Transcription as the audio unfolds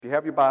If you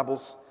have your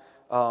Bibles,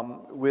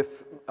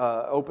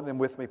 open them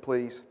with me,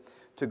 please,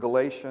 to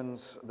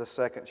Galatians, the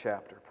second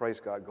chapter.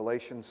 Praise God.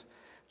 Galatians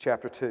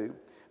chapter 2.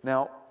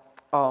 Now,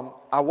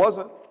 I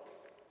wasn't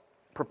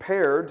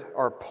prepared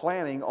or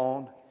planning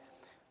on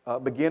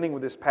beginning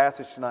with this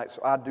passage tonight,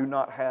 so I do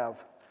not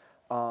have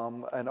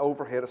an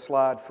overhead, a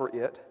slide for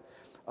it.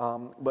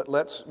 But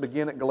let's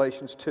begin at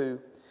Galatians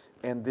 2,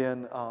 and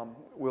then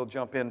we'll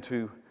jump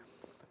into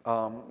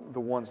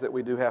the ones that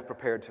we do have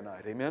prepared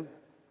tonight. Amen?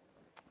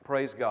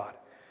 Praise God.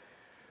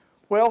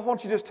 Well, why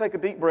don't you just take a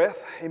deep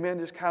breath, amen,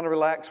 just kind of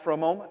relax for a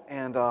moment,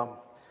 and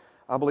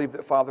I believe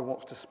that Father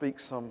wants to speak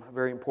some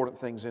very important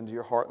things into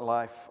your heart and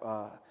life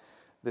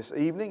this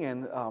evening,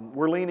 and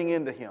we're leaning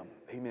into Him,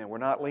 amen. We're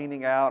not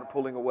leaning out,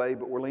 pulling away,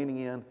 but we're leaning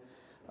in,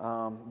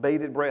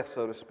 bated breath,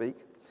 so to speak,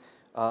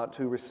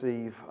 to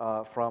receive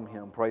from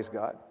Him. Praise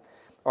God.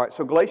 All right,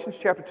 so Galatians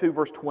chapter 2,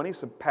 verse 20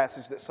 is a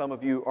passage that some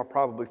of you are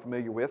probably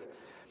familiar with,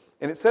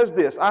 and it says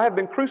this: I have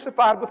been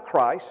crucified with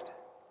Christ.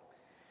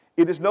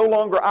 It is no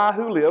longer I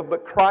who live,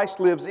 but Christ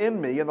lives in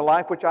me, and the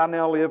life which I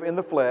now live in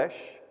the flesh,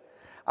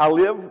 I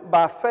live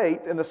by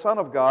faith in the Son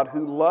of God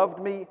who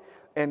loved me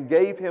and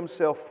gave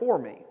Himself for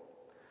me.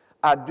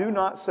 I do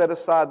not set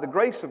aside the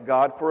grace of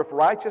God, for if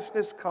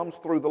righteousness comes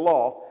through the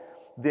law,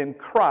 then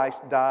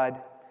Christ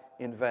died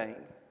in vain.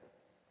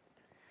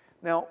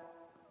 Now,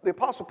 the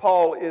Apostle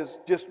Paul is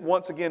just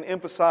once again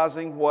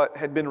emphasizing what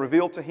had been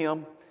revealed to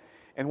him,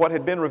 and what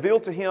had been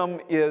revealed to him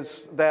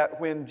is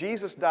that when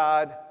Jesus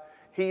died,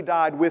 He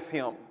died with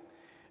Him.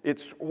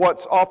 It's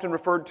what's often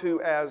referred to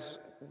as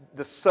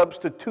the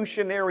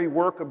substitutionary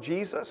work of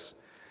Jesus,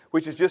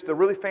 which is just a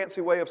really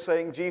fancy way of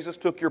saying Jesus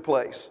took your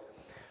place.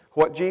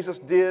 What Jesus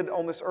did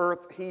on this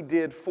earth, He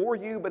did for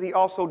you, but He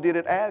also did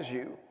it as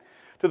you.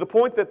 To the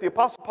point that the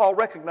Apostle Paul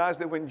recognized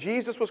that when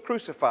Jesus was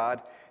crucified,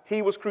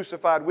 He was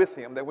crucified with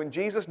Him. That when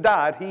Jesus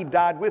died, He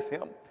died with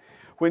Him.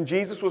 When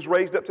Jesus was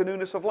raised up to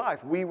newness of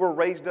life, we were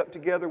raised up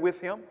together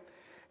with Him.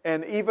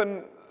 And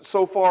even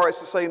so far as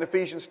to say in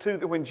Ephesians 2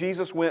 that when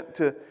Jesus went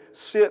to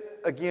sit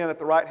again at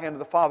the right hand of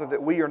the Father,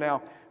 that we are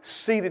now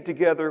seated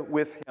together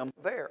with Him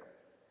there.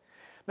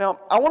 Now,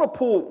 I want to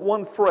pull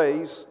one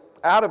phrase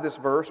out of this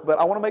verse, but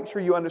I want to make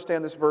sure you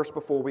understand this verse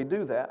before we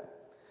do that.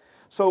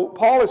 So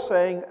Paul is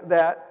saying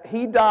that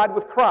he died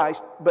with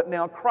Christ, but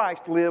now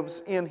Christ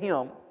lives in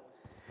him.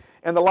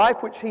 And the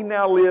life which he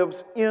now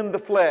lives in the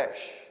flesh,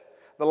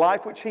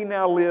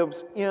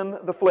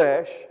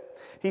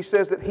 he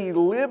says that he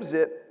lives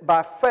it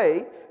by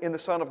faith in the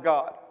Son of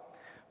God.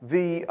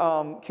 The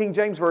King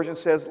James Version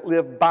says,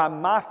 live by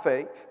my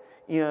faith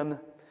in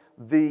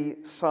the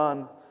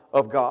Son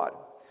of God.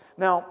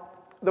 Now,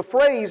 the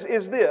phrase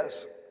is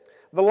this: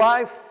 the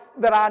life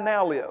that I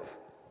now live.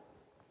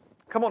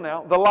 Come on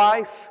now, the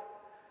life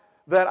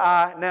that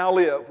I now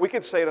live. We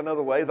could say it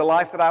another way: the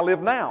life that I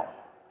live now.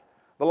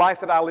 The life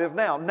that I live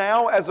now.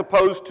 Now as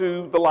opposed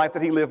to the life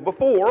that he lived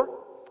before.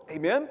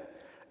 Amen?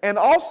 And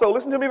also,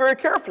 listen to me very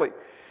carefully,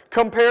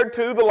 compared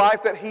to the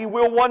life that he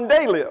will one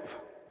day live.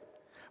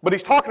 But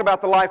he's talking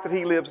about the life that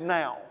he lives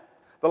now.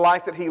 The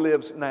life that he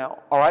lives now.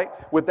 All right?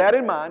 With that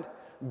in mind,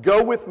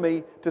 go with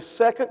me to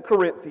 2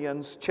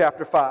 Corinthians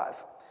chapter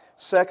 5.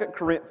 2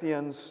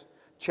 Corinthians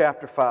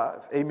chapter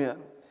 5. Amen.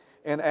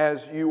 And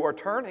as you are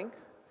turning,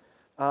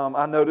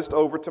 I noticed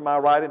over to my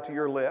right and to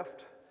your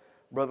left,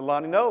 Brother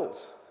Lonnie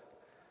Knowles.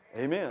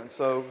 Amen.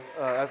 So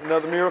that's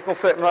another miracle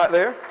sitting right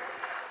there.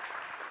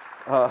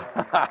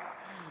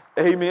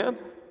 Amen.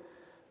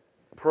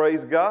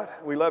 Praise God.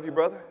 We love you,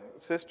 brother,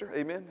 sister.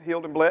 Amen.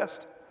 Healed and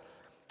blessed.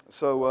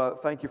 So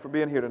thank you for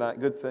being here tonight.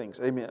 Good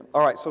things. Amen.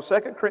 All right, so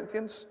 2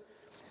 Corinthians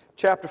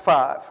chapter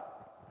 5.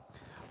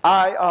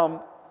 I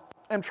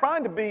am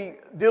trying to be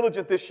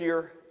diligent this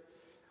year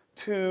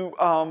to,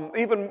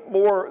 even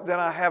more than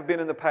I have been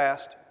in the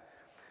past,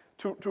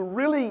 to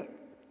really,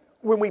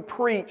 when we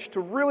preach, to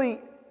really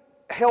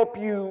help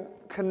you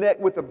connect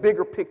with a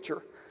bigger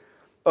picture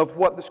of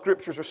what the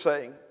Scriptures are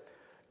saying.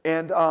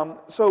 And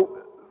so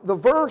the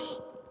verse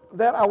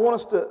that I want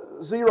us to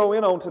zero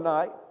in on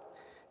tonight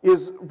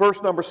is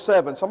verse number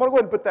 7. So I'm going to go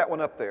ahead and put that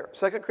one up there.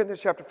 2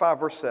 Corinthians chapter 5,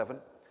 verse 7.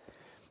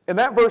 And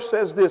that verse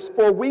says this: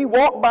 for we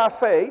walk by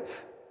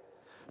faith,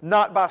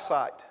 not by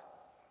sight.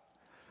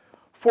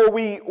 For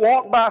we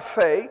walk by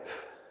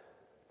faith,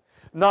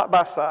 not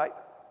by sight.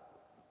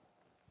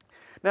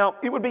 Now,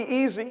 it would be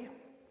easy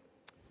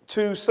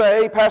to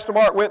say Pastor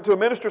Mark went to a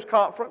ministers'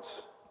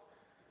 conference,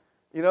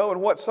 you know,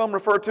 and what some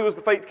refer to as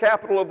the faith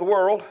capital of the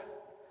world,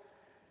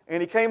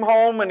 and he came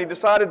home and he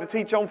decided to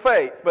teach on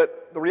faith.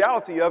 But the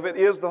reality of it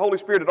is the Holy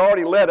Spirit had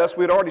already led us.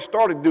 We had already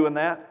started doing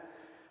that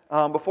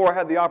before I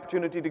had the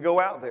opportunity to go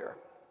out there.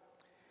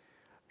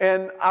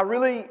 And I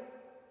really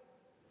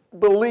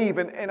believe,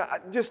 and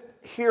just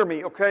hear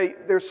me, okay?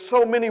 There's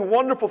so many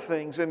wonderful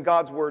things in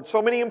God's Word,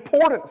 so many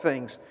important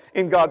things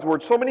in God's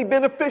Word, so many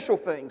beneficial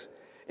things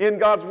in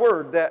God's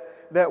Word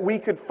that we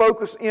could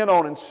focus in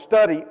on and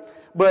study.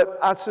 But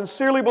I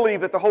sincerely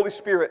believe that the Holy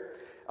Spirit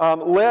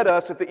led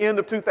us at the end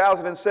of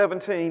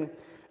 2017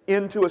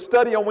 into a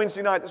study on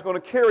Wednesday night that's going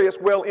to carry us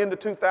well into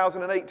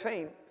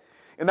 2018.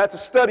 and that's a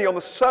study on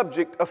the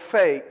subject of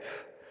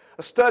faith.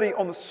 A study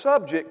on the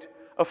subject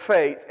of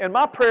faith. And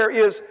my prayer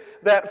is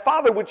that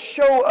Father would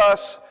show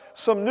us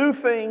some new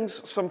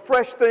things, some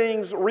fresh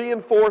things,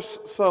 reinforce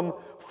some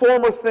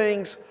former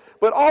things,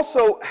 but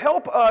also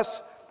help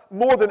us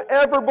more than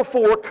ever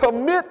before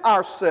commit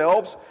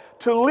ourselves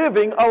to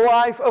living a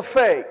life of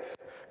faith.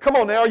 Come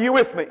on now, are you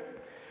with me?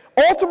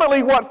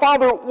 Ultimately, what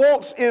Father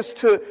wants is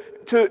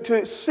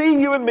to see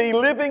you and me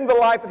living the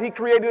life that He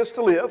created us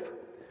to live,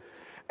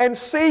 and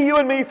see you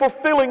and me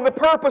fulfilling the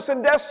purpose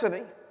and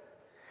destiny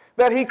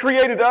that He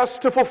created us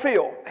to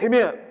fulfill.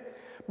 Amen.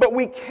 But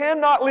we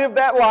cannot live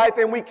that life,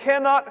 and we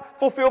cannot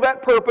fulfill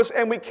that purpose,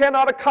 and we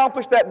cannot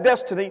accomplish that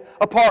destiny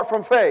apart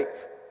from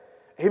faith.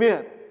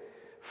 Amen.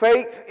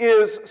 Faith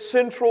is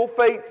central.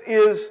 Faith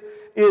is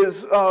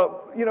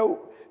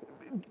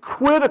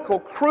critical,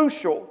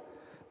 crucial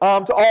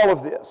to all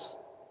of this.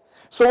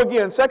 So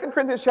again, 2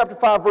 Corinthians chapter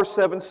 5, verse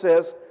 7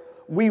 says,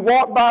 we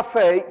walk by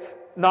faith,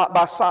 not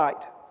by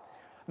sight.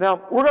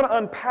 Now, we're going to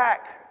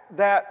unpack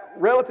that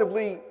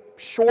relatively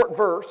short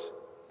verse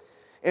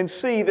and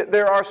see that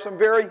there are some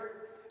very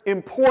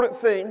important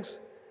things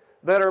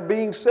that are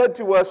being said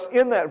to us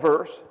in that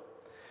verse.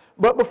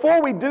 But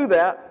before we do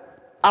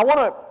that, I want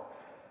to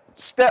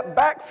step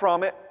back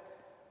from it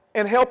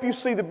and help you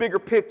see the bigger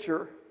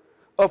picture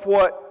of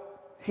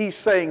what he's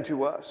saying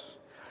to us.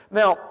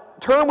 Now,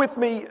 turn with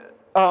me,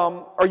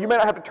 or you may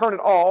not have to turn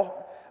it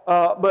all,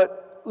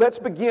 but let's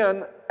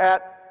begin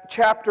at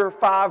chapter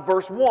 5,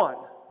 verse 1.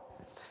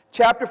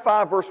 Chapter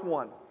 5, verse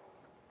 1.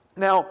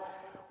 Now,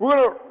 we're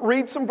going to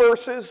read some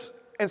verses,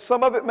 and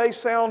some of it may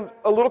sound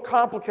a little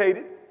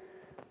complicated.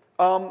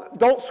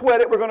 Don't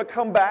sweat it. We're going to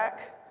come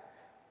back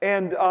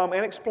and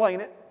explain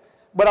it.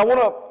 But I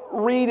want to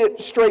read it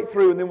straight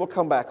through, and then we'll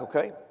come back,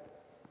 okay?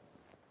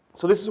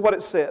 So this is what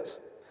it says.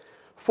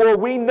 For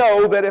we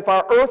know that if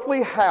our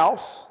earthly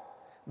house,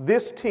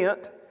 this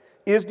tent,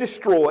 is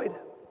destroyed,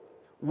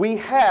 we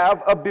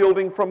have a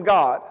building from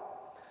God,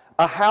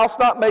 a house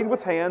not made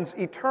with hands,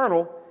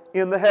 eternal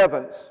in the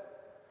heavens.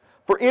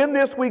 For in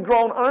this we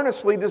groan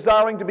earnestly,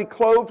 desiring to be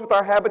clothed with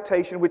our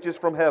habitation which is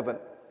from heaven.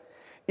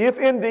 If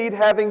indeed,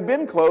 having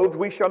been clothed,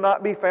 we shall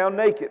not be found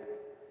naked.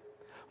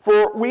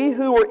 For we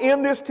who are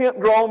in this tent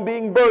groan,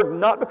 being burdened,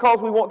 not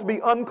because we want to be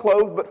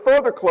unclothed, but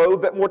further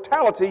clothed, that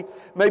mortality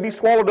may be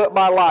swallowed up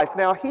by life.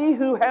 Now he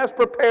who has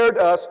prepared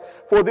us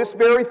for this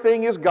very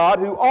thing is God,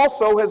 who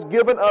also has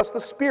given us the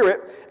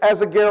Spirit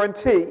as a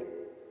guarantee.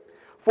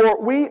 For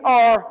we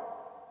are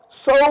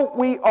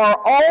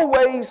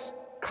always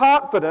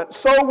confident,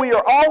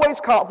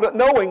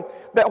 knowing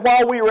that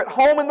while we are at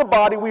home in the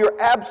body, we are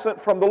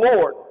absent from the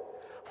Lord.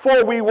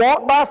 For we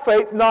walk by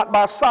faith, not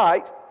by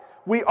sight.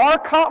 We are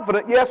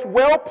confident, yes,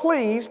 well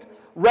pleased,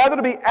 rather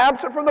to be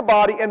absent from the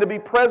body and to be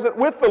present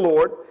with the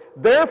Lord.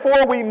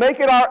 Therefore we make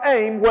it our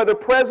aim, whether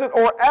present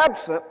or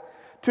absent,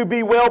 to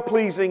be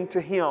well-pleasing to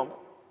Him.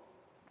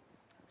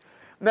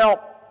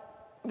 Now,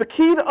 the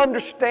key to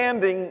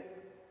understanding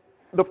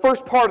the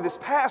first part of this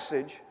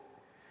passage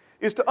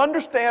is to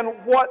understand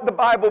what the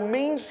Bible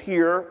means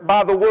here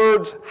by the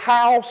words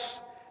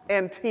house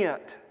and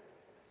tent.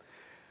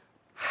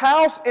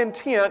 House and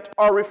tent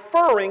are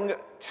referring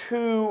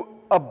to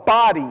a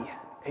body.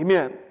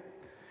 Amen.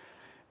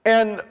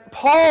 And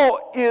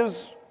Paul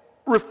is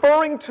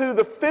referring to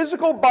the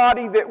physical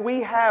body that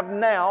we have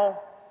now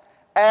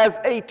as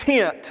a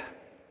tent.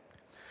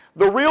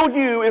 The real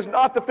you is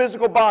not the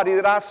physical body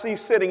that I see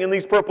sitting in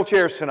these purple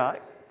chairs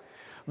tonight.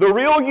 The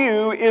real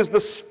you is the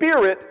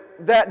spirit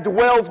that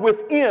dwells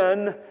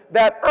within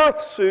that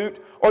earth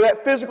suit or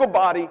that physical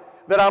body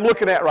that I'm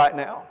looking at right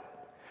now.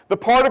 The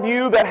part of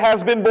you that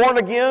has been born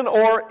again,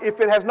 or if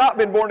it has not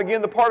been born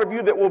again, the part of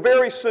you that will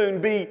very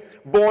soon be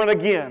born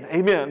again.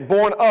 Amen.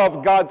 Born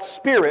of God's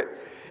Spirit.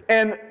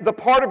 And the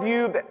part of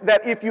you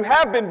that if you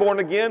have been born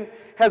again,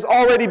 has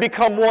already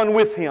become one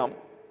with Him.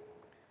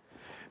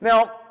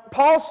 Now,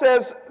 Paul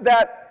says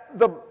that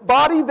the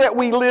body that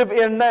we live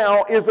in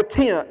now is a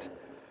tent.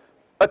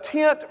 A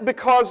tent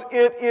because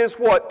it is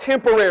what?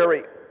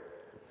 Temporary.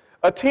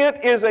 A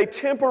tent is a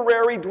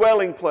temporary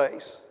dwelling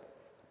place.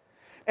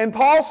 And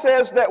Paul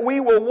says that we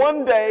will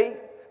one day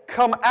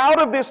come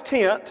out of this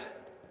tent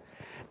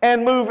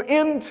and move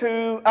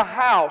into a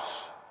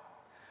house.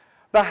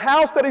 The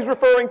house that he's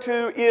referring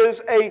to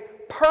is a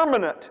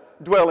permanent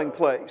dwelling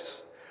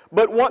place.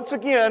 But once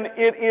again,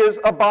 it is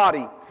a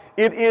body.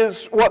 It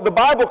is what the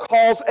Bible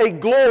calls a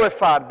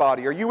glorified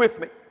body. Are you with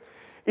me?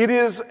 It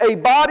is a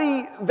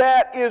body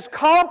that is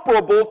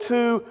comparable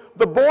to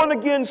the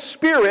born-again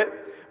spirit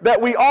that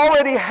we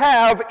already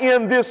have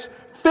in this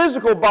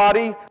physical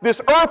body, this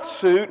earth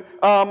suit,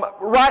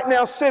 right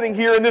now sitting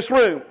here in this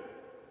room.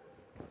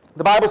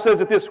 The Bible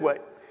says it this way: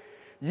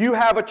 you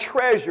have a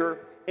treasure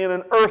in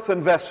an earthen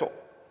vessel.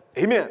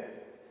 Amen.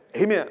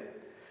 Amen.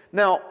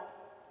 Now,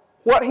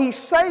 what he's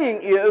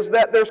saying is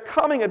that there's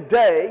coming a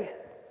day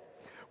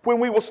when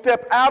we will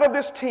step out of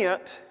this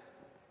tent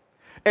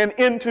and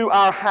into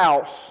our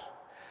house.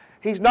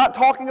 He's not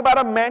talking about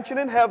a mansion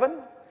in heaven.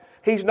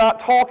 He's not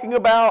talking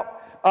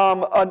about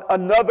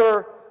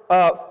another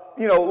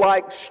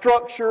like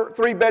structure,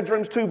 3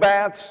 bedrooms, 2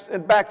 baths,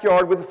 and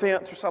backyard with a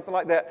fence or something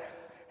like that.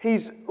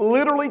 He's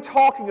literally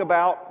talking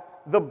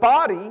about the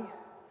body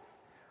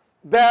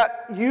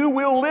that you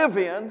will live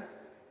in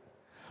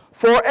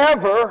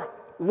forever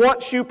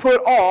once you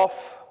put off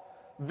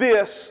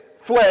this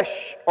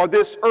flesh or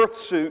this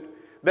earth suit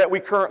that we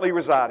currently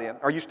reside in.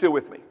 Are you still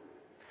with me?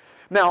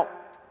 Now,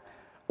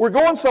 we're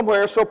going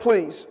somewhere, so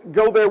please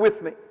go there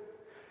with me.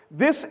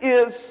 This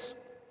is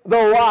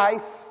the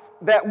life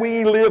that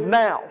we live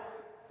now.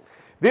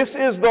 This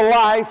is the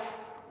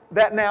life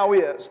that now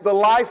is. The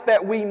life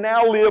that we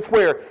now live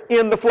where?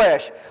 In the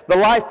flesh. The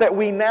life that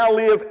we now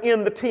live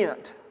in the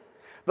tent.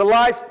 The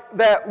life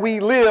that we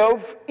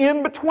live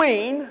in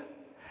between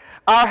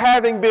our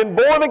having been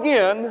born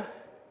again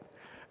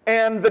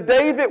and the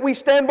day that we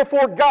stand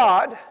before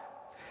God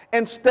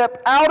and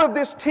step out of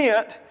this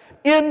tent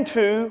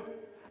into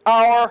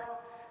our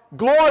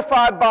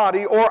glorified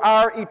body or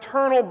our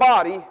eternal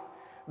body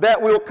that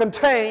will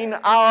contain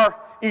our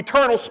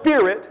eternal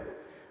spirit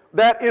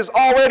that is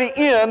already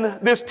in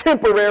this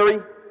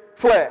temporary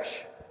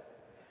flesh.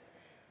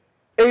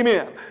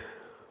 Amen.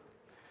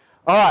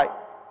 All right.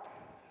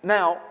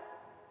 Now,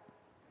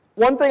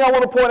 one thing I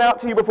want to point out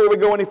to you before we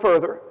go any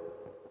further,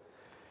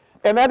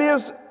 and that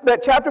is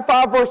that chapter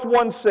 5 verse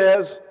 1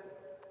 says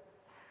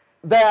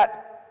that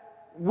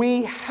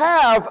we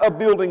have a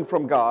building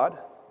from God,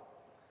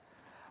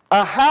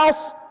 a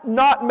house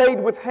not made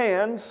with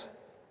hands,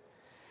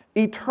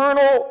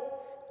 eternal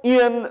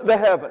in the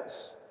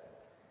heavens.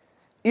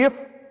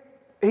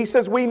 He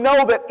says, we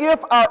know that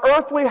if our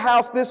earthly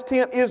house, this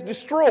tent, is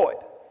destroyed.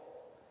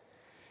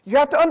 You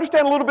have to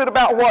understand a little bit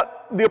about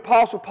what the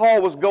Apostle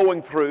Paul was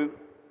going through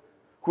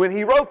when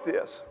he wrote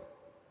this.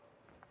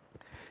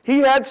 He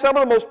had some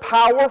of the most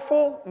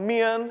powerful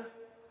men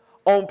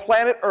on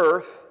planet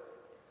Earth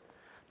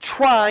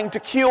trying to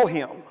kill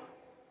him.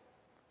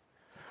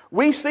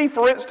 We see,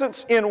 for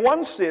instance, in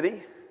one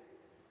city,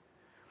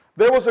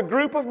 there was a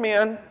group of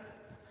men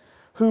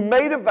who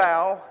made a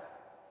vow,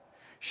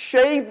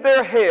 shaved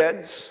their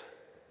heads,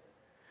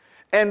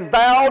 and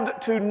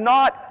vowed to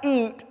not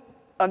eat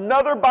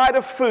another bite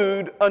of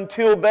food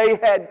until they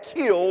had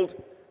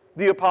killed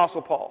the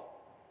Apostle Paul.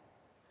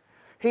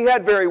 He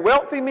had very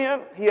wealthy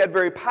men, he had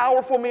very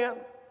powerful men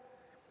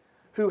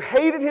who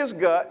hated his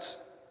guts.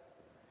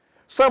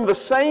 Some of the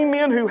same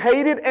men who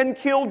hated and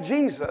killed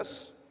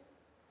Jesus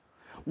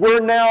were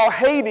now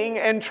hating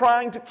and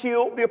trying to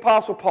kill the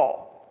Apostle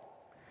Paul.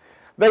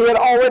 They had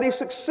already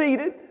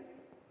succeeded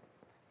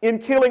in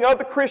killing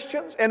other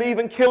Christians and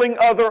even killing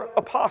other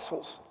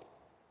apostles.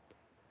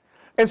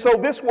 And so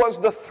this was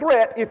the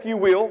threat, if you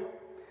will,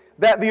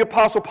 that the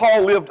Apostle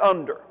Paul lived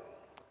under.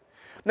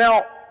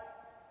 Now,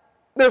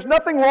 there's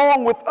nothing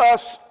wrong with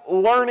us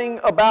learning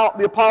about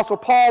the Apostle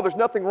Paul. There's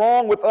nothing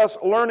wrong with us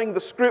learning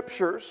the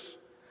Scriptures.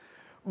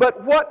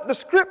 But what the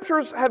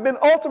Scriptures have been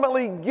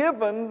ultimately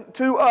given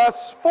to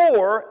us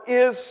for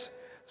is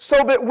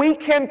so that we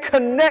can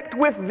connect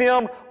with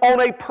them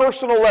on a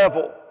personal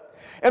level.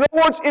 In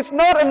other words, it's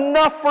not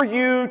enough for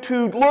you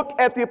to look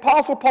at the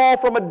Apostle Paul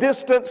from a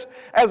distance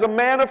as a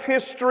man of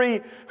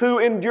history who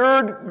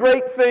endured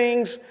great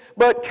things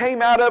but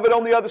came out of it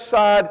on the other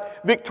side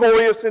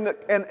victorious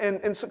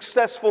and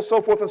successful,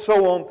 so forth and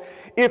so on,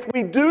 if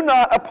we do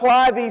not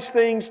apply these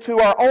things to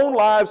our own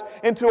lives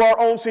and to our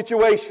own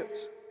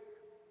situations.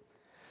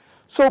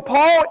 So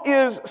Paul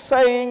is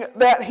saying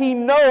that he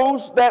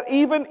knows that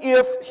even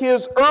if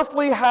his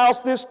earthly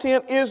house, this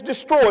tent, is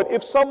destroyed,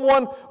 if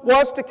someone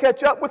was to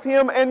catch up with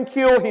him and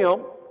kill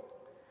him,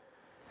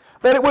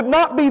 that it would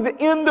not be the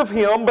end of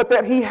him, but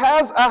that he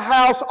has a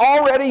house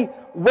already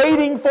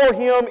waiting for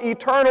him,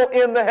 eternal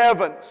in the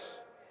heavens.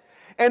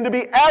 And to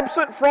be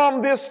absent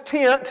from this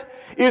tent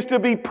is to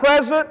be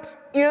present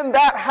in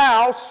that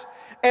house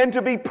and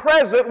to be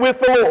present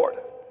with the Lord.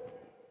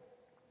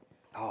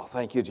 Oh,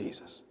 thank you,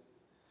 Jesus.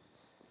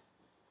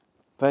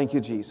 Thank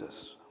you,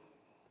 Jesus.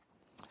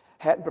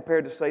 Hadn't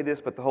prepared to say this,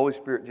 but the Holy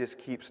Spirit just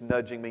keeps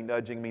nudging me,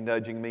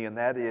 and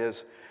that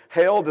is,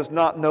 hell does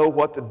not know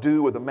what to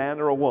do with a man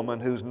or a woman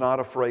who's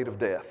not afraid of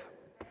death.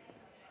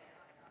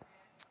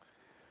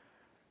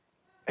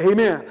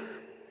 Amen.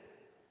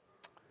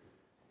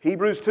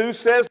 Hebrews 2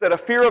 says that a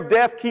fear of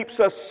death keeps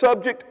us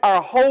subject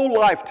our whole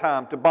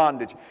lifetime to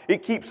bondage.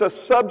 It keeps us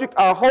subject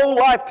our whole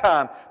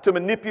lifetime to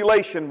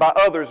manipulation by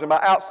others and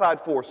by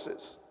outside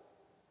forces.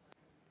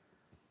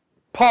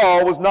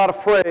 Paul was not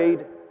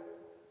afraid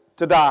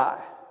to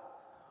die.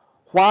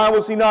 Why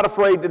was he not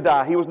afraid to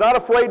die? He was not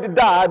afraid to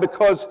die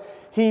because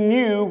he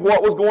knew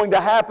what was going to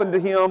happen to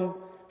him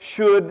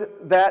should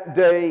that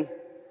day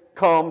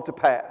come to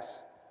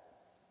pass.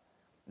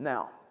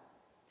 Now,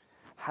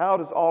 how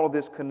does all of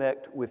this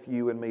connect with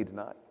you and me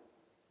tonight?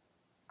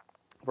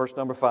 Verse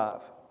number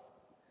 5.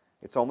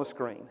 It's on the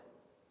screen.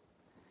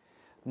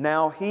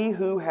 Now he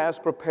who has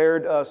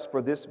prepared us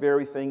for this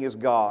very thing is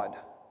God.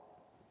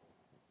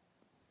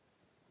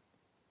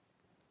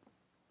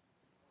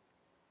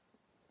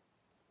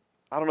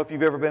 I don't know if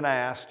you've ever been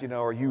asked,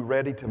 are you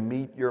ready to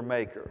meet your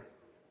Maker?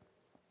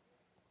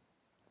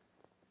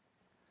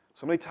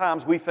 So many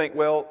times we think,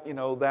 well,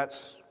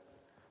 that's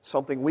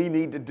something we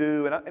need to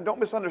do. And don't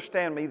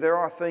misunderstand me, there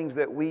are things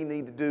that we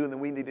need to do and that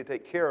we need to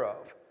take care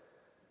of.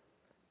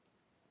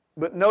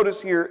 But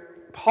notice here,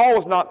 Paul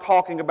is not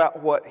talking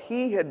about what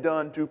he had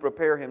done to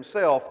prepare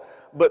himself,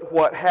 but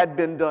what had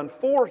been done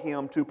for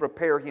him to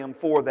prepare him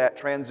for that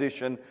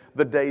transition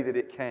the day that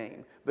it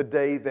came, the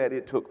day that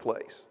it took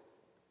place.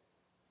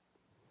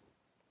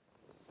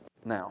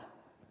 Now,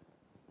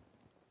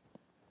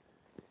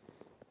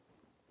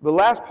 the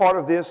last part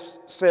of this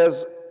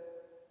says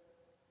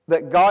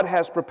that God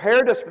has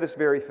prepared us for this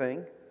very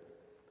thing.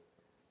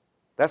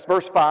 That's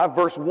verse 5.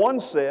 Verse 1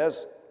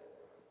 says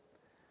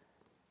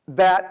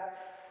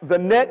that the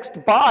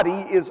next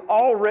body is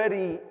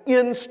already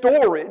in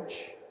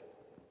storage,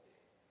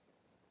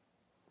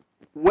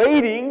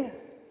 waiting,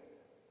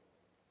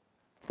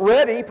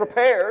 ready,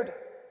 prepared.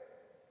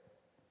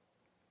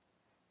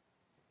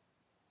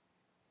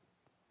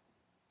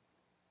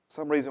 For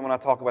some reason, when I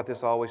talk about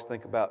this, I always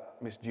think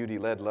about Miss Judy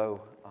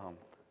Ledlow.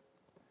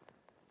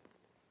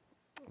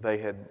 They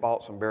had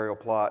bought some burial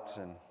plots,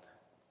 and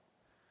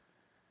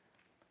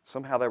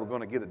somehow they were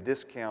going to get a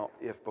discount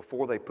if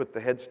before they put the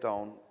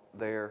headstone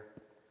there,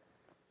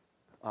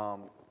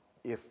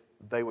 if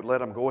they would let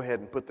them go ahead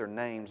and put their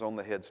names on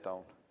the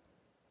headstone.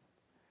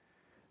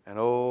 And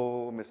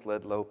Miss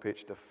Ledlow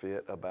pitched a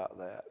fit about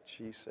that.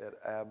 She said,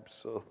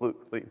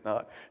 absolutely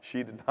not.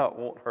 She did not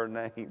want her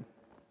name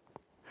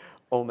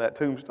on that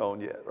tombstone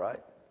yet, right?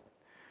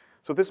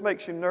 So if this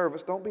makes you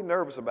nervous, don't be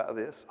nervous about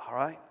this, all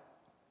right?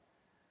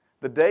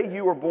 The day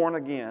you were born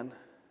again,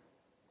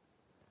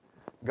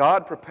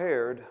 God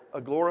prepared a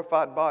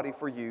glorified body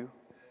for you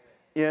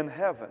in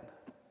heaven.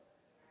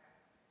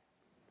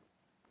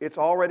 It's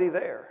already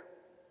there.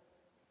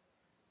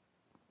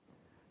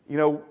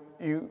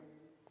 You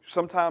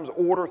sometimes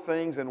order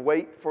things and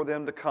wait for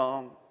them to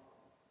come.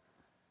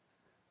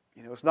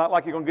 It's not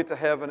like you're going to get to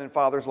heaven and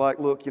Father's like,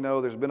 look,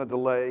 there's been a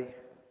delay.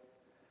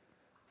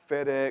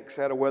 FedEx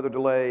had a weather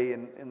delay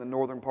in the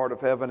northern part of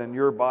heaven, and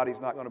your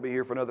body's not going to be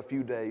here for another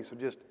few days. So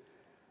just,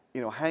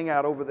 hang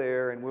out over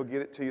there, and we'll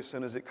get it to you as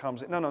soon as it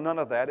comes in. No, none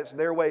of that. It's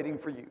there waiting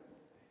for you.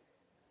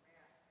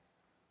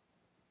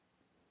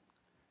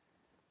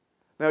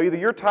 Now, either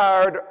you're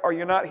tired, or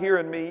you're not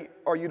hearing me,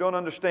 or you don't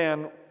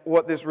understand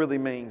what this really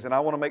means. And I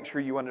want to make sure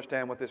you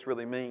understand what this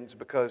really means,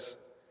 because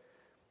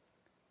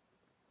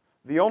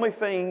the only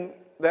thing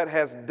that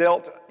has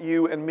dealt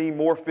you and me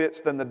more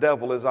fits than the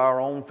devil is our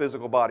own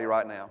physical body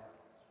right now.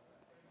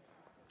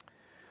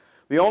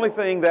 The only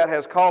thing that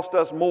has cost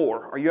us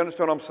more, or you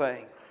understand what I'm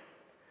saying,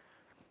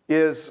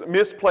 is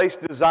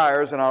misplaced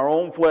desires in our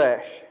own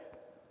flesh.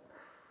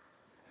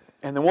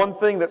 And the one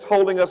thing that's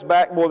holding us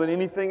back more than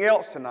anything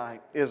else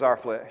tonight is our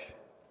flesh.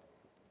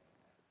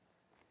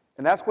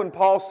 And that's when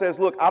Paul says,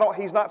 look,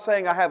 he's not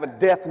saying I have a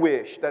death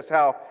wish. That's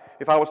how,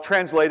 if I was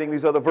translating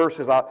these other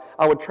verses, I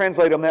would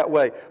translate them that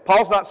way.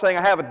 Paul's not saying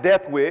I have a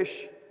death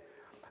wish,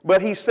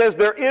 but he says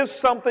there is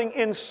something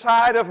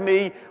inside of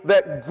me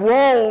that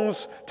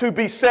groans to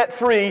be set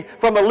free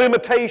from the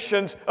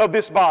limitations of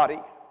this body.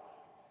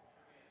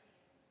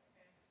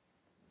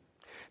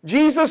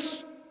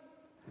 Jesus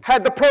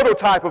had the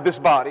prototype of this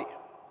body.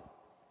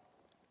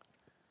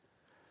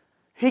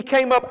 He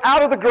came up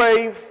out of the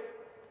grave.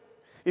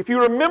 If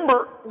you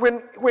remember,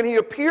 when he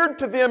appeared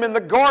to them in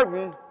the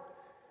garden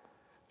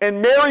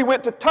and Mary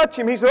went to touch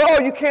him, he said, "Oh,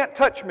 you can't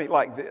touch me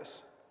like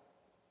this."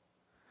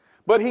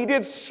 But he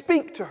did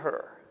speak to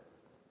her.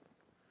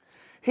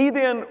 He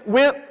then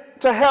went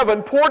to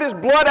heaven, poured his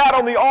blood out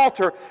on the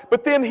altar,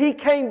 but then he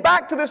came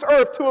back to this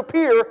earth to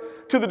appear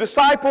to the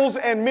disciples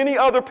and many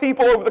other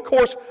people over the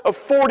course of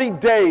 40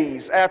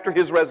 days after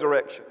his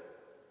resurrection.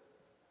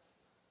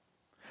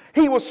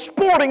 He was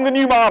sporting the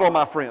new model,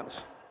 my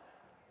friends.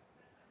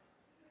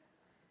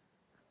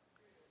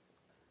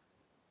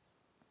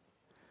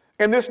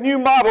 And this new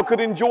model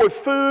could enjoy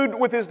food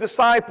with his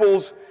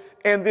disciples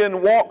and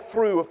then walk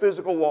through a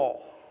physical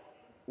wall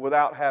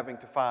without having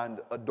to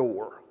find a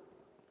door.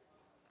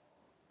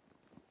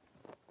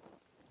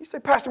 You say,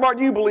 "Pastor Mark,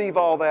 do you believe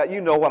all that?" You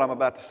know what I'm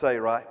about to say,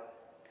 right?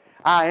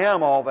 I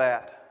am all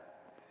that.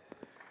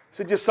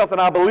 This is just something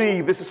I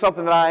believe. This is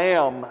something that I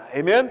am.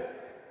 Amen?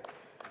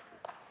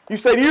 You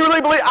say, "Do you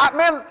really believe?"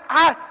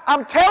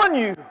 I'm telling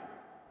you.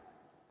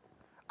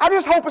 I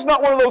just hope it's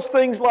not one of those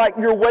things like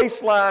your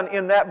waistline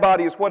in that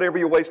body is whatever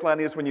your waistline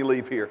is when you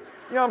leave here.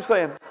 You know what I'm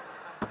saying?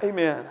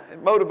 Amen.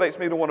 It motivates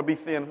me to want to be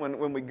thin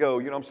when we go.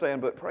 You know what I'm saying?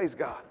 But praise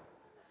God.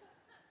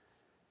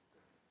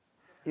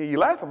 You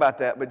laugh about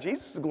that, but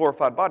Jesus'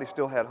 glorified body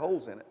still had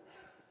holes in it.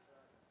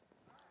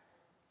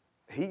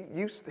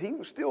 He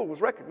still was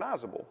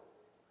recognizable.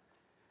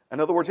 In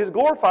other words, his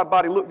glorified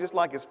body looked just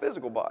like his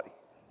physical body.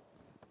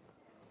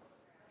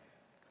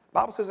 The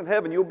Bible says in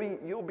heaven you'll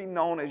be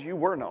known as you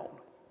were known.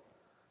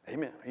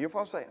 Amen. You know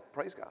what I'm saying?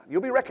 Praise God.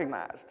 You'll be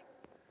recognized.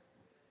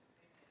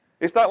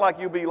 It's not like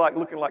you'll be like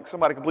looking like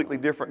somebody completely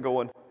different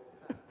going,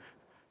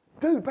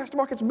 "Dude, Pastor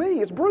Mark, it's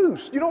me. It's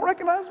Bruce. You don't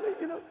recognize me?"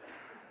 You know?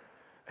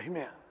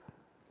 Amen.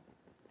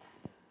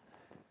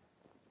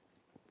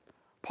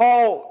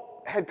 Paul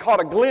had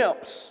caught a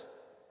glimpse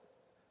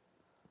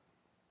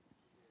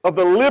of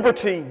the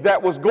liberty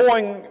that was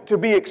going to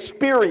be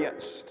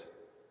experienced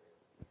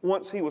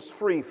once he was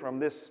free from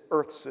this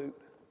earth suit.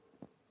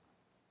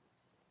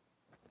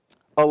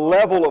 A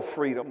level of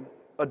freedom,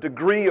 a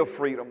degree of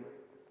freedom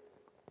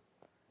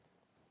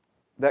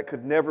that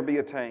could never be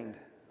attained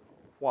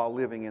while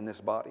living in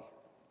this body.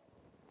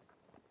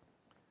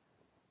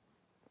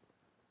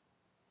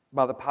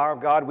 By the power of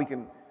God,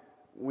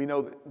 we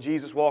know that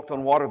Jesus walked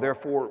on water,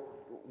 therefore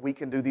we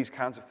can do these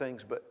kinds of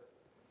things, but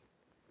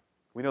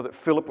we know that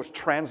Philip was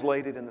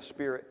translated in the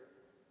Spirit.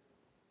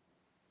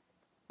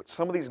 But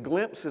some of these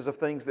glimpses of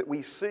things that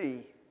we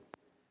see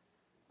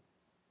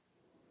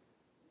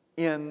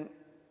in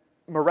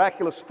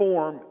miraculous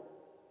form,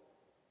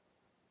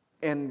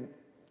 and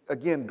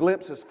again,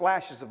 glimpses,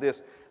 flashes of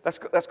this, that's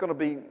going to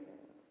be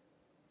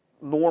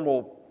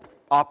normal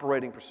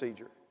operating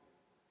procedure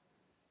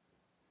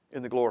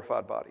in the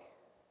glorified body.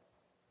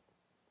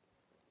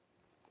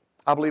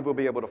 I believe we'll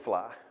be able to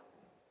fly.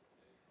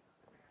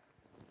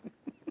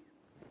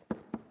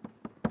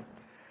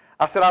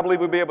 I said, I believe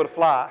we'll be able to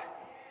fly.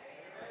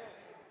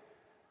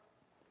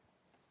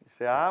 You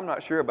say, I'm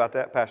not sure about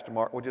that, Pastor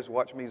Mark. Well, just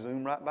watch me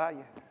zoom right by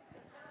you.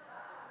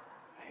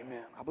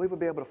 Amen. I believe we'll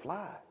be able to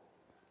fly.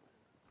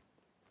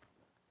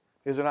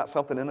 Is there not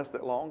something in us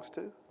that longs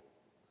to?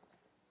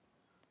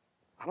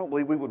 I don't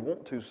believe we would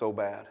want to so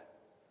bad.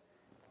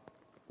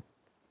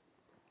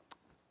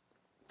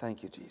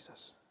 Thank you,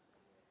 Jesus.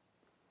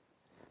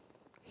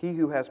 He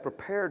who has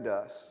prepared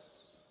us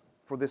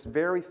for this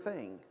very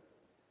thing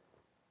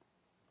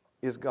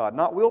is God.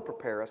 Not will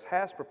prepare us,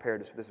 has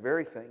prepared us for this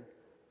very thing.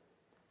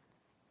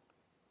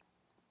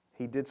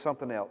 He did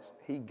something else.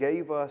 He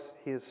gave us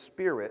His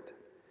Spirit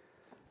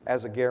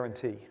as a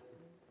guarantee.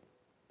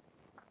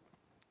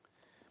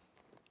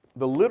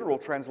 The literal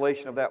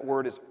translation of that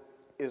word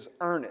is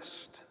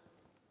earnest.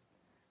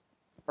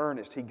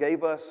 Earnest. He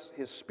gave us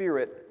His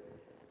Spirit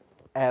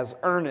as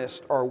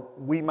earnest, or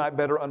we might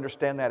better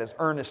understand that as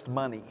earnest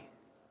money.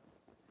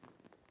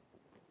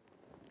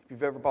 If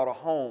you've ever bought a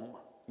home,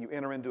 you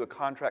enter into a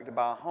contract to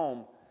buy a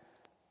home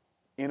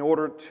in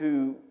order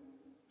to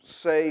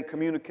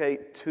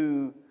communicate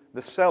to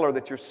the seller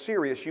that you're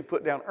serious, you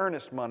put down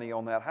earnest money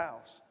on that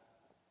house.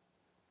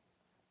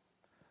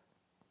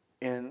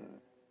 In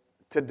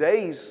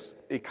today's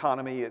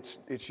economy, it's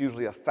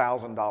usually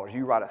 $1,000.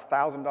 You write a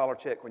 $1,000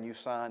 check when you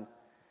sign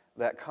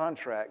that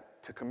contract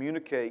to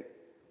communicate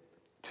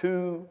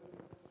to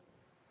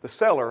the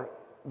seller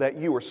that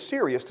you are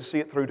serious to see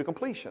it through to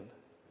completion.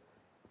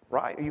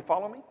 Right? Are you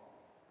following me?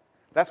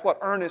 That's what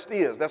earnest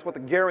is. That's what the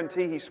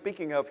guarantee he's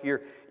speaking of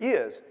here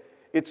is.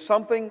 It's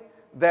something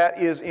that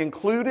is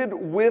included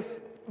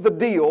with the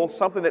deal,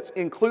 something that's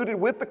included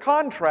with the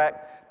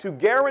contract to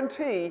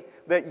guarantee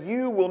that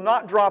you will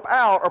not drop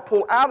out or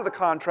pull out of the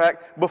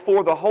contract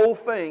before the whole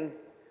thing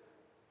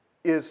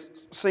is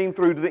seen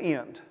through to the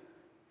end.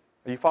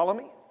 Are you following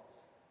me?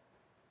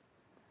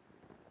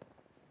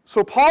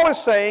 So Paul is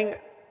saying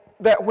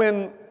that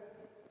when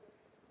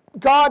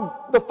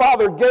God the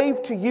Father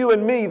gave to you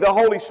and me the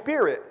Holy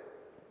Spirit,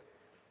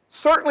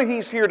 certainly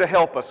He's here to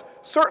help us.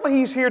 Certainly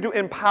He's here to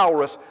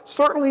empower us.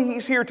 Certainly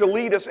He's here to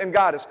lead us and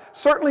guide us.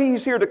 Certainly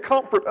He's here to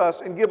comfort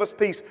us and give us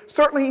peace.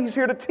 Certainly He's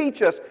here to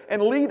teach us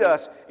and lead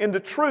us into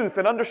truth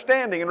and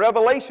understanding and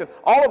revelation,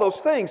 all of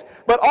those things.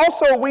 But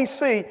also we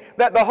see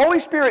that the Holy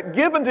Spirit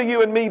given to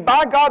you and me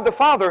by God the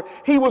Father,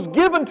 He was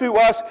given to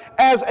us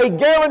as a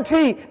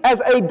guarantee,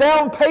 as a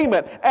down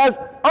payment, as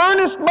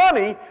earnest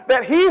money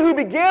that He who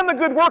began the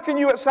good work in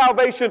you at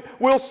salvation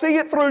will see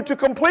it through to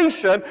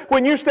completion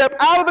when you step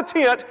out of the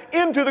tent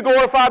into the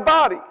glorified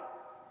body.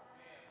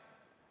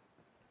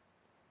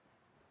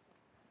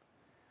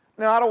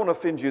 Now, I don't want to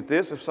offend you at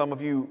this if some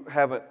of you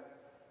haven't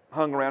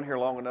hung around here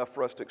long enough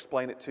for us to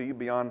explain it to you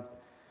beyond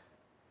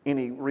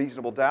any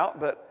reasonable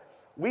doubt,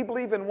 but we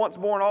believe in once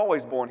born,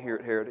 always born here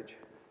at Heritage.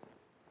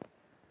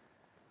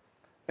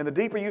 And the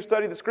deeper you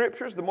study the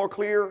Scriptures, the more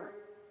clear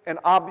and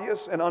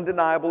obvious and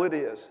undeniable it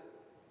is.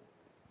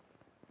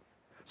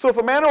 So if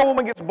a man or a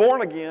woman gets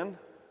born again,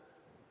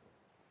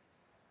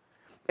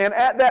 and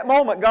at that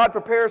moment God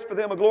prepares for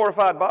them a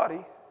glorified body,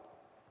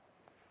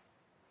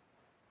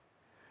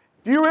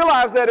 do you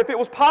realize that if it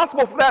was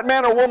possible for that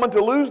man or woman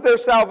to lose their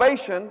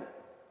salvation,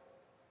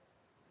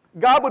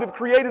 God would have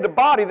created a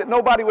body that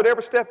nobody would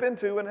ever step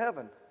into in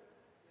heaven?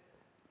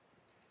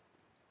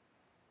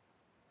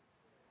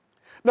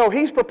 No,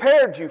 He's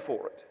prepared you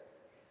for it.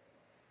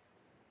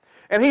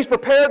 And He's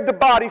prepared the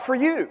body for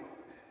you.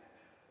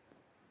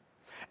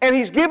 And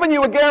He's given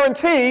you a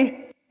guarantee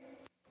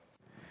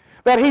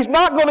that He's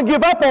not going to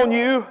give up on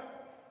you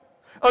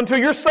until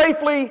you're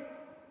safely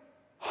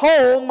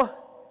home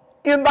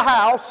in the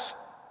house,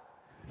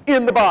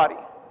 in the body.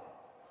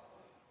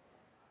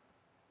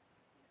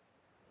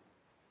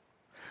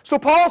 So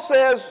Paul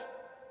says,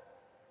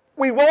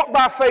 we walk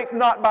by faith,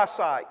 not by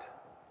sight.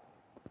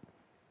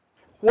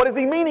 What is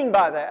he meaning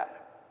by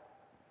that?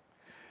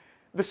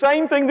 The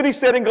same thing that he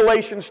said in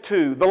Galatians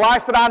 2, the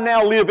life that I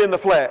now live in the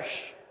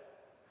flesh.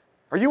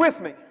 Are you with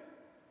me?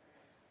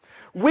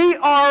 We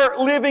are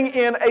living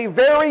in a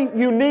very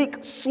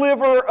unique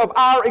sliver of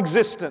our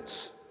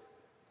existence.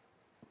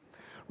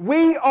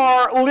 We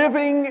are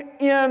living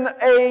in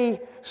a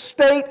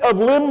state of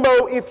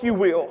limbo, if you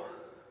will.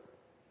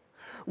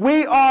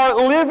 We are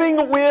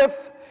living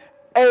with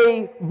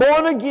a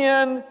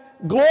born-again,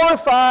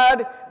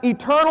 glorified,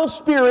 eternal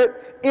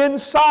spirit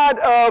inside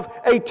of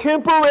a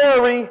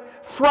temporary,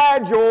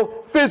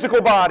 fragile,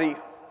 physical body.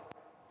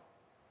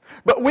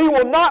 But we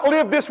will not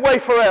live this way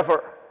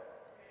forever.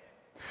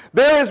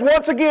 There is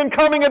once again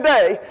coming a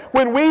day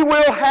when we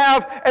will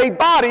have a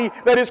body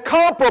that is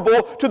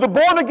comparable to the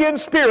born-again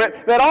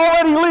spirit that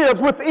already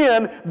lives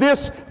within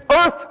this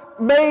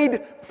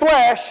earth-made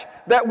flesh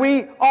that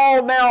we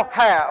all now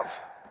have.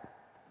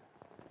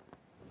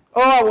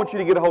 Oh, I want you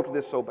to get a hold of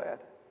this so bad.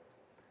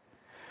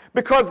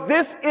 Because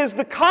this is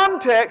the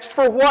context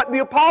for what the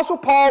Apostle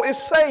Paul is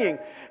saying.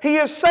 He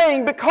is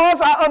saying,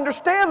 because I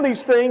understand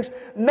these things,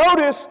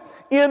 notice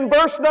in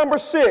verse number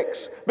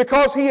 6,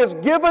 because He has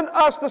given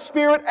us the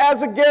Spirit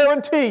as a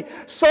guarantee.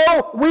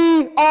 So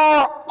we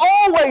are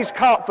always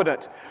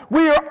confident.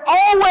 We are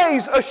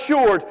always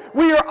assured.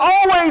 We are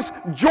always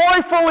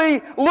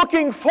joyfully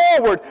looking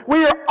forward.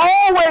 We are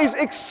always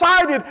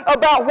excited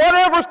about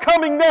whatever's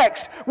coming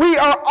next. We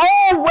are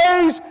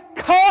always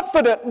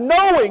confident,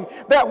 knowing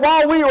that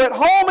while we are at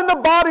home in the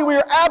body, we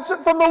are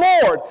absent from the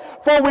Lord.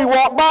 For we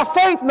walk by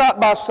faith, not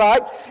by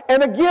sight.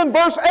 And again,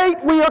 verse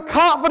 8, we are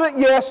confident,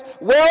 yes,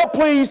 well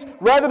pleased,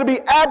 rather to be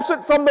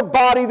absent from the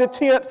body, the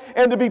tent,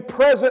 and to be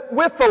present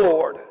with the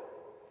Lord.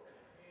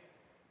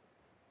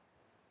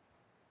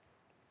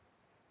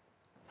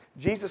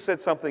 Jesus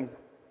said something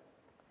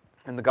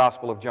in the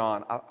Gospel of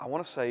John. I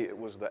want to say it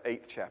was the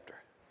 8th chapter.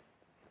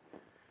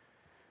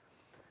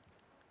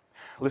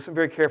 Listen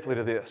very carefully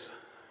to this.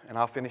 And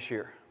I'll finish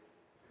here.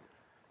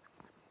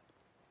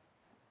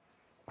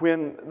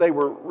 When they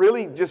were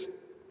really just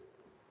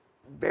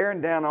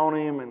bearing down on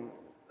Him and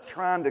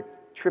trying to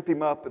trip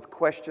Him up with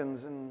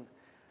questions and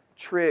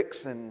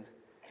tricks, and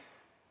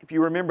if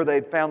you remember,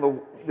 they'd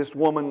found this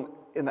woman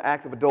in the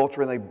act of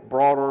adultery, and they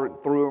brought her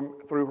and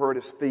threw her at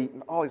His feet,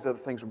 and all these other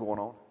things were going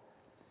on.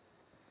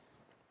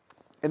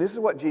 And this is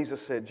what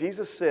Jesus said.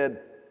 Jesus said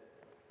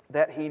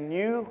that He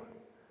knew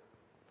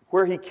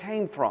where He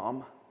came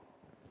from.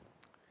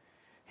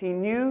 He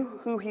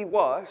knew who He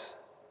was,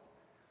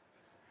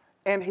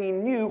 and He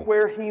knew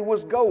where He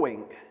was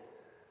going.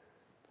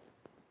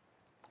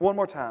 One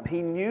more time.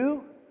 He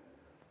knew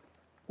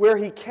where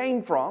He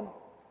came from,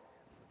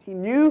 He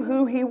knew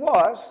who He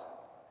was,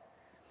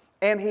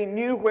 and He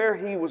knew where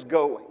He was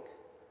going.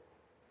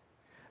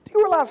 Do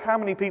you realize how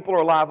many people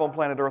are alive on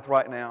planet Earth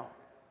right now?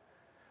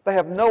 They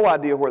have no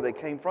idea where they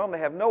came from, they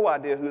have no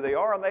idea who they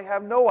are, and they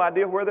have no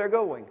idea where they're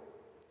going.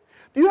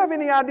 Do you have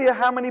any idea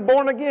how many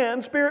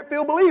born-again,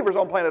 Spirit-filled believers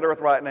on planet Earth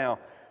right now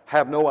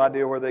have no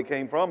idea where they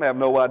came from, have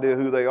no idea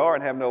who they are,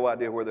 and have no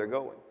idea where they're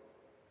going?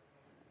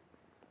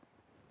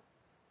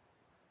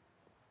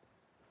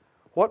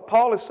 What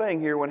Paul is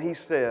saying here when he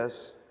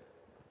says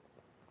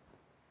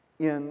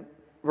in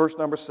verse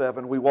number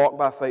 7, we walk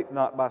by faith,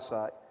 not by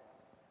sight.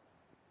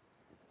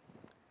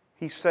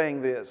 He's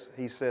saying this.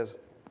 He says,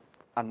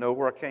 I know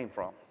where I came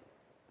from.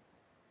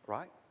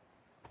 Right?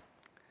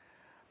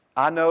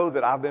 I know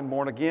that I've been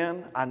born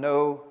again. I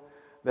know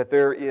that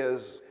there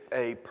is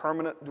a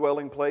permanent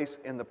dwelling place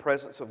in the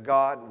presence of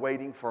God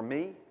waiting for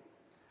me.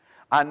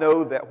 I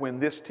know that when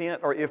this tent,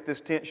 or if this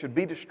tent should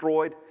be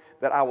destroyed,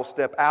 that I will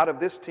step out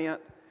of this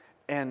tent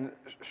and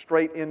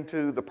straight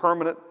into the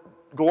permanent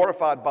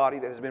glorified body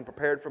that has been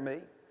prepared for me.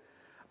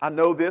 I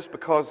know this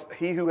because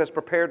He who has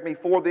prepared me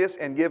for this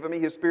and given me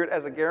His Spirit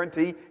as a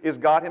guarantee is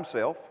God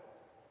Himself.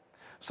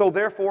 So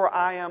therefore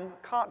I am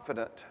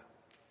confident.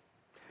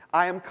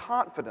 I am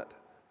confident.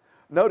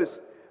 Notice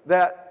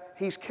that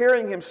He's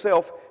carrying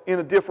Himself in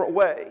a different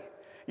way.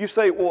 You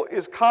say, well,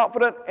 is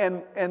confident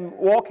and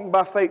walking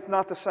by faith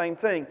not the same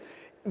thing?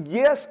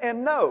 Yes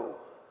and no.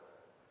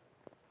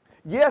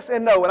 Yes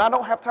and no. And I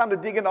don't have time to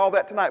dig into all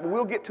that tonight, but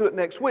we'll get to it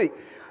next week.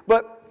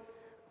 But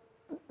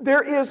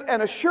there is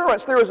an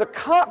assurance, there is a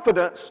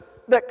confidence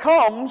that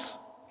comes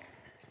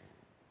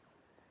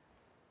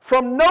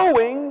from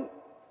knowing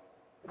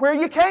where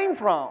you came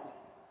from.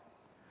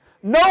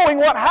 Knowing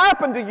what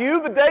happened to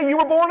you the day you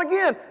were born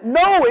again.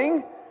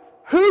 Knowing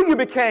who you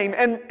became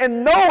and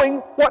knowing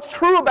what's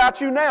true about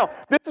you now.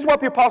 This is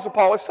what the Apostle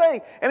Paul is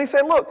saying. And he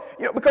said, look,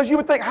 because you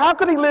would think, how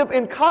could he live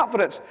in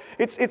confidence?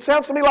 It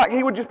sounds to me like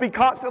he would just be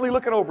constantly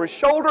looking over his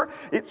shoulder.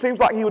 It seems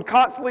like he would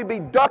constantly be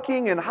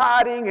ducking and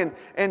hiding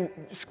and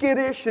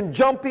skittish and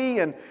jumpy,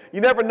 and you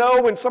never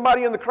know when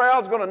somebody in the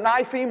crowd is going to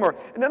knife him.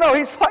 No,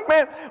 he's like,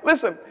 man,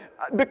 listen,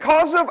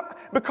 because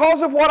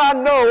of what I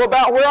know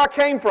about where I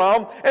came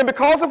from and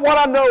because of what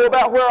I know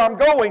about where I'm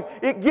going,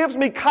 it gives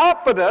me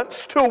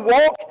confidence to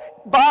walk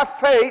by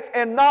faith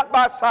and not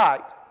by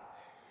sight.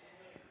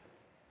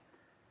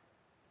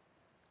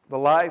 The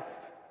life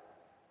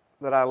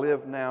that I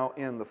live now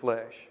in the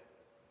flesh,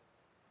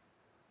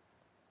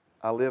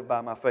 I live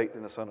by my faith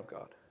in the Son of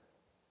God.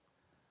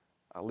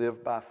 I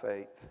live by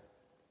faith.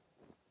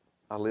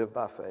 I live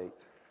by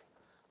faith.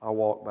 I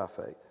walk by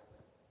faith.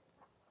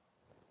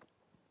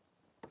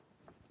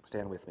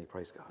 Stand with me,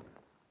 praise God.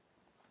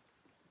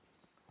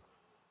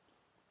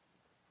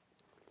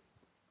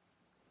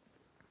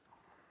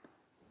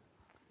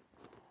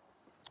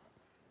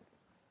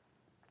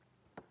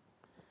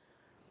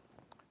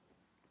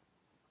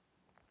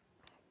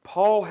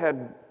 Paul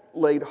had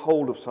laid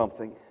hold of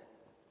something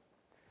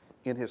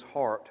in his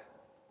heart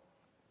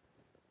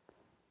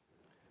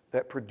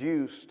that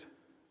produced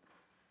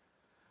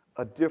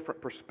a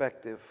different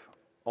perspective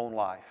on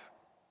life.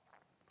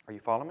 Are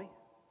you following me?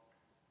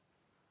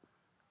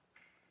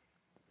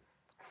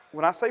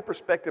 When I say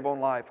perspective on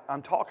life,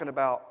 I'm talking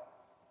about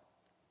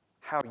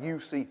how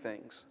you see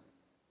things.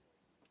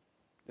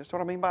 You know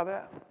what I mean by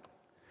that?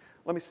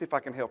 Let me see if I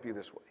can help you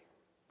this way.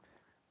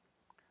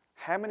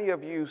 How many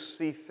of you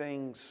see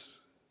things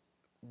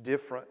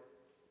different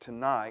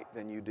tonight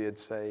than you did,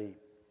 say,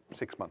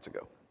 6 months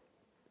ago?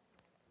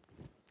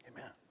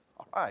 Amen.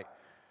 All right.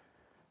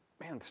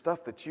 Man, the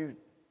stuff that you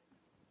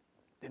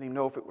didn't even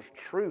know if it was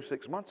true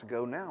 6 months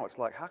ago, now it's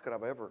like, how could I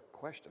have ever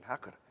questioned? How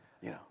could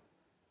I, All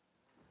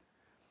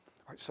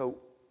right, so,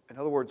 in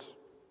other words,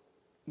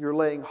 you're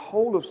laying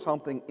hold of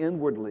something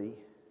inwardly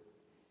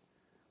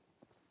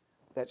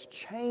that's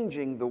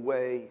changing the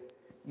way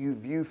you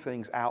view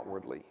things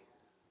outwardly.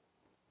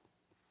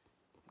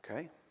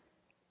 Okay?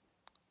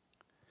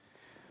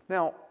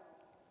 Now,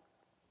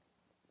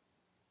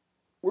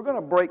 we're going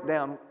to break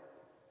down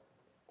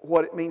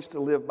what it means to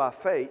live by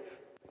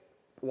faith,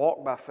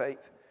 walk by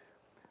faith.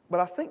 But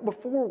I think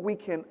before we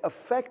can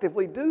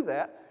effectively do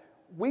that,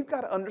 we've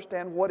got to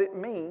understand what it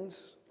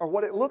means or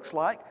what it looks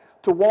like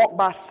to walk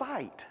by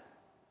sight.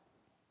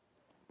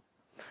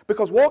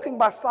 Because walking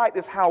by sight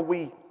is how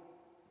we,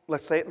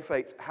 let's say it in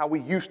faith, how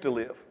we used to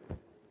live.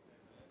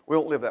 We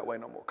don't live that way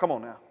no more. Come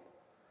on now.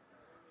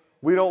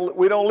 We don't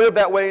live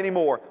that way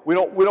anymore. We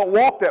don't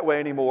walk that way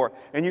anymore.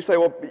 And you say,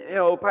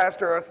 well,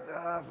 Pastor, if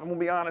I'm going to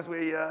be honest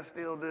with you, I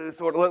still do.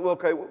 Sort of.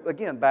 Okay, well,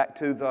 again, back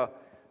to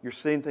you're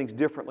seeing things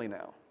differently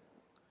now.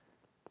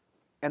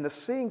 And the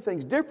seeing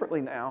things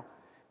differently now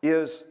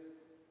is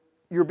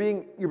you're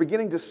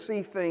beginning to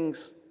see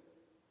things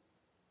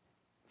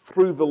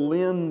through the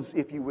lens,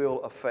 if you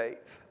will, of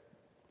faith.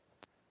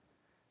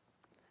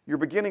 You're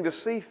beginning to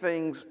see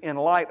things in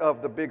light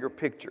of the bigger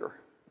picture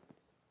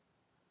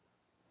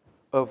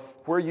of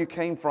where you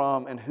came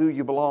from and who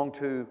you belong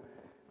to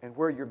and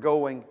where you're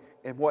going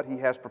and what He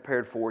has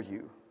prepared for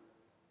you.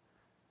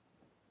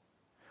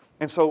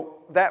 And so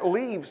that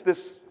leaves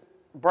this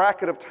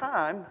bracket of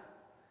time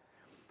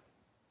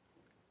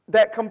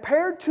that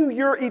compared to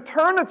your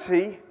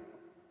eternity,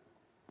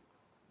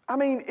 I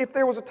mean, if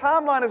there was a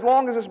timeline as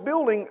long as this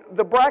building,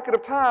 the bracket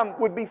of time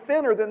would be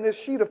thinner than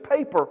this sheet of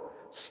paper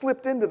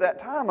slipped into that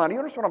timeline. You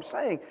understand what I'm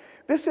saying?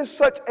 This is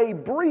such a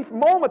brief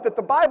moment that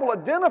the Bible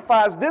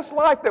identifies this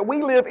life that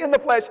we live in the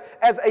flesh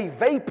as a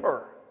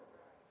vapor.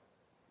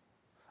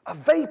 A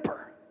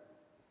vapor.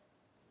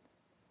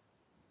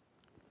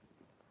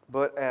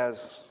 But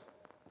as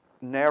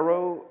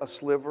narrow a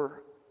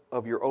sliver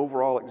of your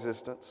overall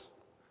existence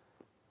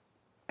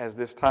as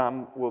this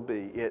time will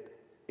be,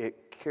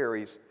 it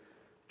carries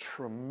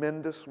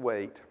tremendous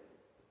weight,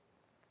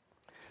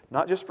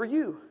 not just for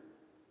you,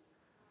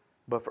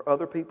 but for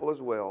other people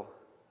as well,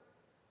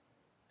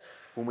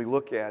 when we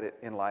look at it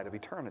in light of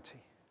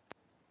eternity.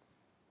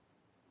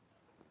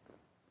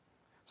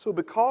 So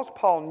because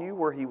Paul knew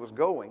where he was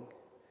going,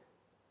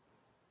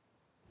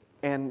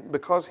 and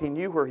because he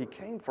knew where he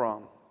came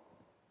from,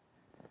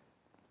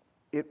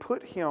 it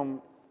put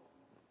him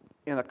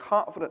in a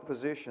confident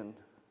position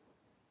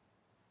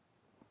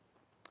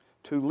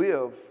to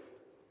live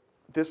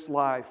this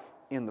life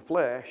in the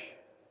flesh,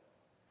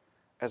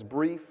 as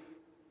brief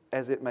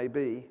as it may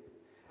be,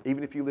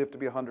 even if you live to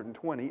be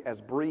 120, as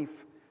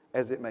brief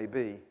as it may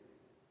be,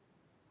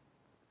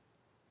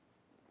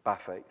 by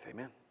faith.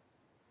 Amen?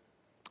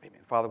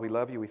 Amen. Father, we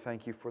love you. We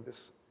thank you for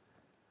this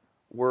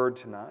word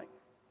tonight.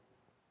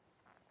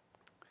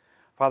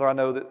 Father, I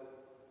know that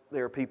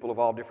there are people of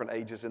all different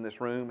ages in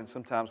this room, and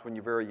sometimes when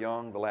you're very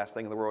young, the last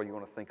thing in the world you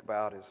want to think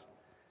about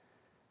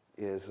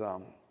is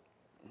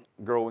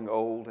growing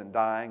old and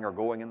dying or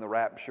going in the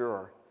rapture,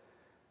 or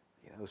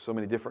so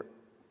many different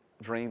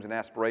dreams and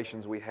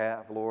aspirations we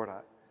have. Lord,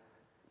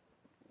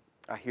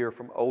 I hear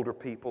from older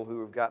people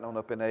who have gotten on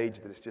up in age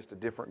that it's just a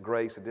different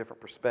grace, a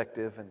different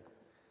perspective,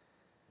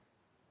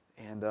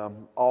 and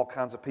all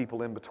kinds of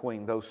people in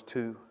between those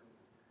two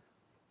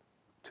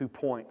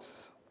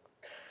points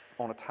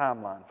on a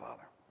timeline,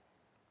 Father.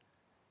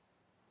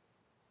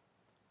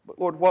 But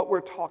Lord, what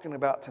we're talking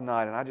about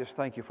tonight, and I just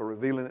thank you for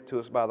revealing it to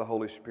us by the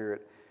Holy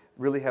Spirit,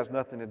 really has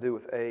nothing to do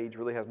with age,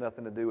 really has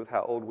nothing to do with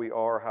how old we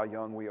are, how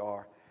young we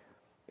are.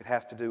 It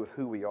has to do with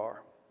who we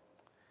are.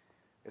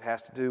 It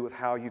has to do with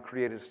how you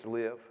created us to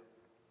live.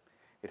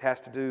 It has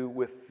to do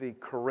with the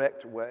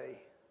correct way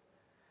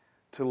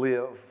to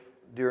live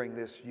during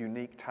this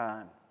unique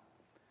time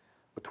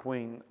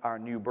between our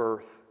new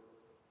birth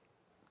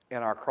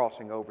and our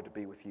crossing over to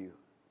be with you.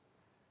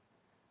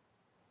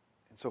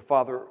 And so,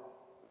 Father,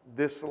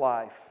 this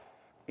life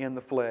in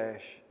the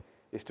flesh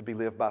is to be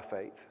lived by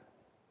faith.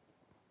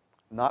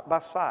 Not by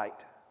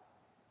sight,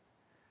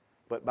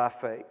 but by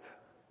faith.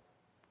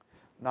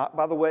 Not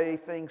by the way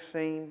things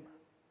seem,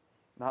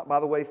 not by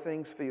the way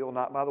things feel,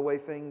 not by the way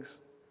things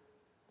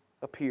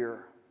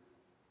appear,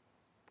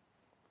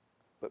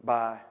 but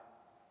by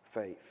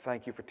faith.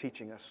 Thank you for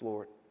teaching us,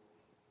 Lord,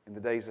 in the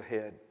days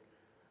ahead,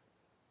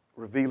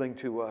 revealing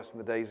to us in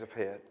the days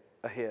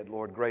ahead,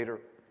 Lord, greater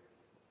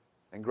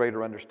and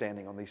greater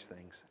understanding on these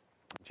things.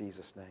 In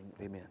Jesus' name,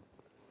 amen.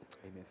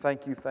 Amen.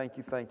 Thank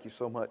you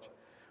so much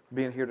for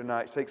being here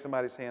tonight. Shake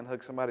somebody's hand,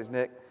 hug somebody's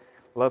neck,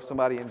 love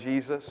somebody in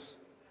Jesus.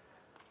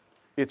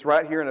 It's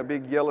right here in a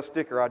big yellow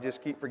sticker. I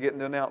just keep forgetting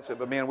to announce it.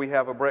 But man, we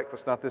have a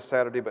breakfast, not this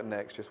Saturday, but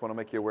next. Just want to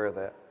make you aware of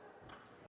that.